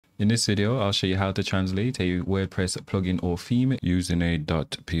In this video, I'll show you how to translate a WordPress plugin or theme using a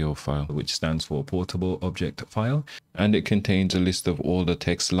 .po file, which stands for Portable Object File, and it contains a list of all the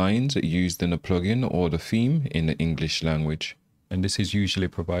text lines used in the plugin or the theme in the English language. And this is usually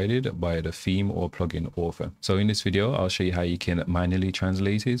provided by the theme or plugin author. So in this video, I'll show you how you can manually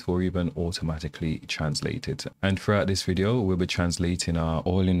translate it or even automatically translate it. And throughout this video, we'll be translating our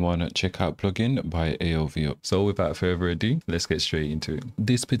all-in-one checkout plugin by AOV. So without further ado, let's get straight into it.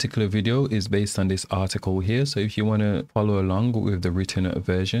 This particular video is based on this article here. So if you want to follow along with the written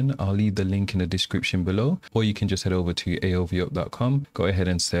version, I'll leave the link in the description below, or you can just head over to aovup.com, go ahead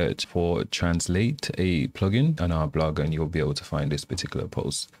and search for translate a plugin on our blog, and you'll be able to find this particular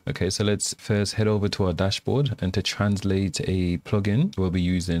post. Okay, so let's first head over to our dashboard, and to translate a plugin, we'll be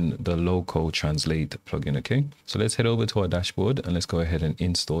using the loco translate plugin. Okay, so let's head over to our dashboard and let's go ahead and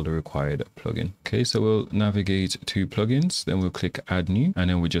install the required plugin. Okay, so we'll navigate to plugins, then we'll click add new,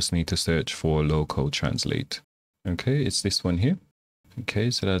 and then we just need to search for loco translate. Okay, it's this one here. Okay,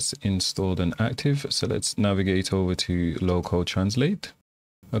 so that's installed and active. So let's navigate over to loco translate.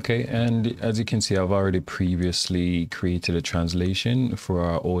 Okay, and as you can see, I've already previously created a translation for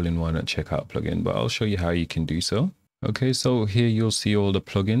our all-in-one checkout plugin, but I'll show you how you can do so. Okay, so here you'll see all the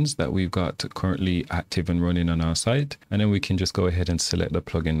plugins that we've got currently active and running on our site, and then we can just go ahead and select the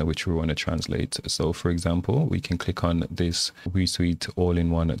plugin which we want to translate. So for example, we can click on this WooSuite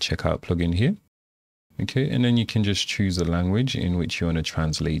all-in-one checkout plugin here. Okay, and then you can just choose a language in which you want to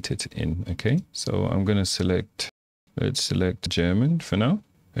translate it in. Okay, so I'm going to let's select German for now.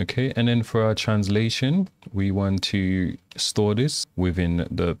 Okay, and then for our translation, we want to store this within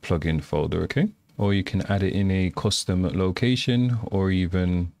the plugin folder. Okay, or you can add it in a custom location or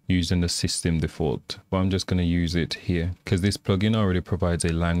even using the system default. But I'm just going to use it here because this plugin already provides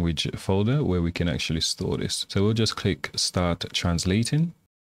a language folder where we can actually store this. So we'll just click start translating.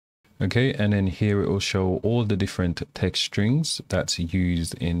 Okay, and then here it will show all the different text strings that's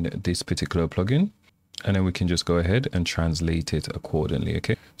used in this particular plugin. And then we can just go ahead and translate it accordingly.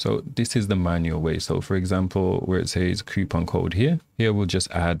 Okay, so this is the manual way. So for example, where it says coupon code here we'll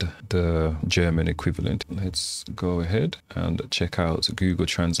just add the German equivalent. Let's go ahead and check out Google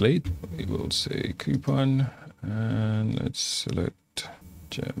Translate. We will say coupon and let's select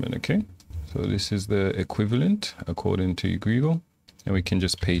German. Okay, so this is the equivalent according to Google. And we can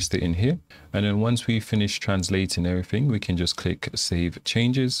just paste it in here. And then once we finish translating everything, we can just click save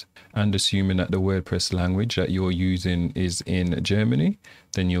changes. And assuming that the WordPress language that you're using is in Germany,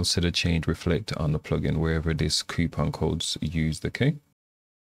 then you'll see the change reflect on the plugin wherever this coupon code's used. Okay.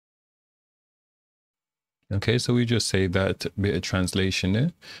 Okay, so we just saved that bit of translation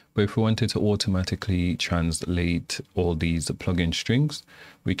there. But if we wanted to automatically translate all these plugin strings,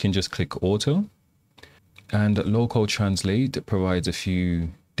 we can just click auto. And loco translate provides a few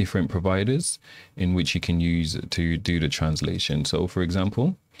different providers in which you can use to do the translation. So for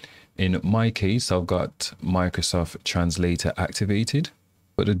example, in my case, I've got Microsoft Translator activated,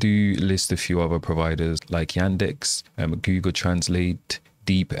 but I do list a few other providers like Yandex, Google Translate,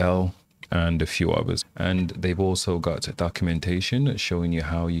 DeepL, and a few others. And they've also got documentation showing you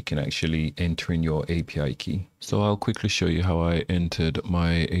how you can actually enter in your API key. So I'll quickly show you how I entered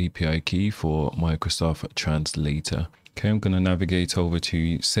my API key for Microsoft Translator. Okay, I'm going to navigate over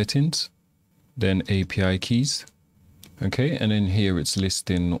to settings, then API keys. Okay, and then here it's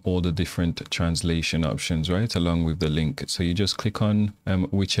listing all the different translation options, right, along with the link. So you just click on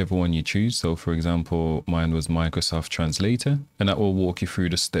whichever one you choose. So for example, mine was Microsoft Translator, and that will walk you through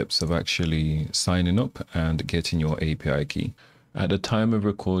the steps of actually signing up and getting your API key. At the time of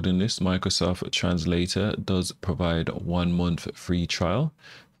recording this, Microsoft Translator does provide 1 month free trial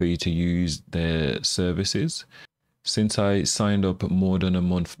for you to use their services. Since I signed up more than a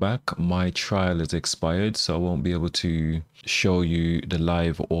month back, my trial is expired, so I won't be able to show you the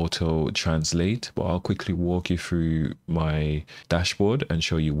live auto translate, but I'll quickly walk you through my dashboard and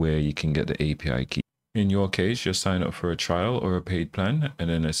show you where you can get the API key. In your case, just sign up for a trial or a paid plan, and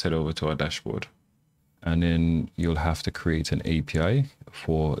then let's head over to our dashboard. And then you'll have to create an API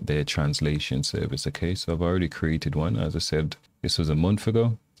for their translation service. Okay, so I've already created one. As I said, this was a month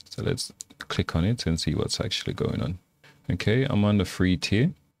ago. So let's click on it and see what's actually going on. Okay, I'm on the free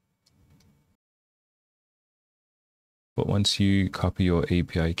tier. But once you copy your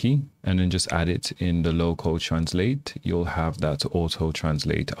API key and then just add it in the loco translate, you'll have that auto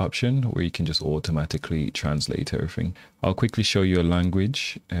translate option where you can just automatically translate everything. I'll quickly show you a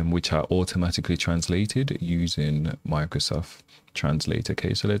language which are automatically translated using Microsoft Translate.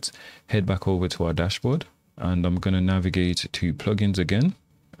 Okay, so let's head back over to our dashboard, and I'm going to navigate to plugins again.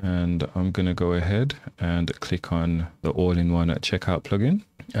 And I'm going to go ahead and click on the all-in-one checkout plugin.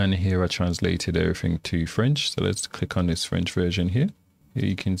 And here I translated everything to French. So let's click on this French version here. Here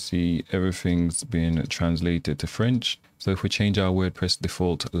you can see everything's been translated to French. So if we change our WordPress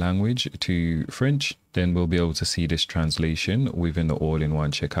default language to French, then we'll be able to see this translation within the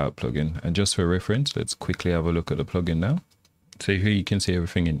all-in-one checkout plugin. And just for reference, let's quickly have a look at the plugin now. So here you can see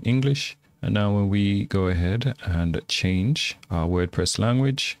everything in English. And now when we go ahead and change our WordPress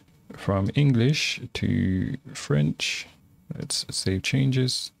language from English to French, let's save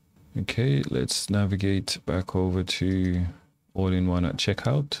changes. Okay, let's navigate back over to all-in-one at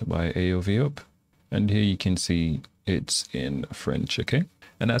checkout by AOV up. And here you can see it's in French, okay?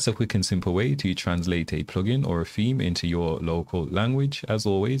 And that's a quick and simple way to translate a plugin or a theme into your local language. As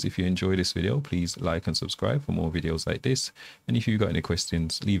always, if you enjoy this video, please like and subscribe for more videos like this. And if you've got any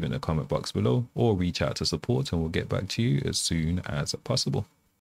questions, leave it in the comment box below or reach out to support and we'll get back to you as soon as possible.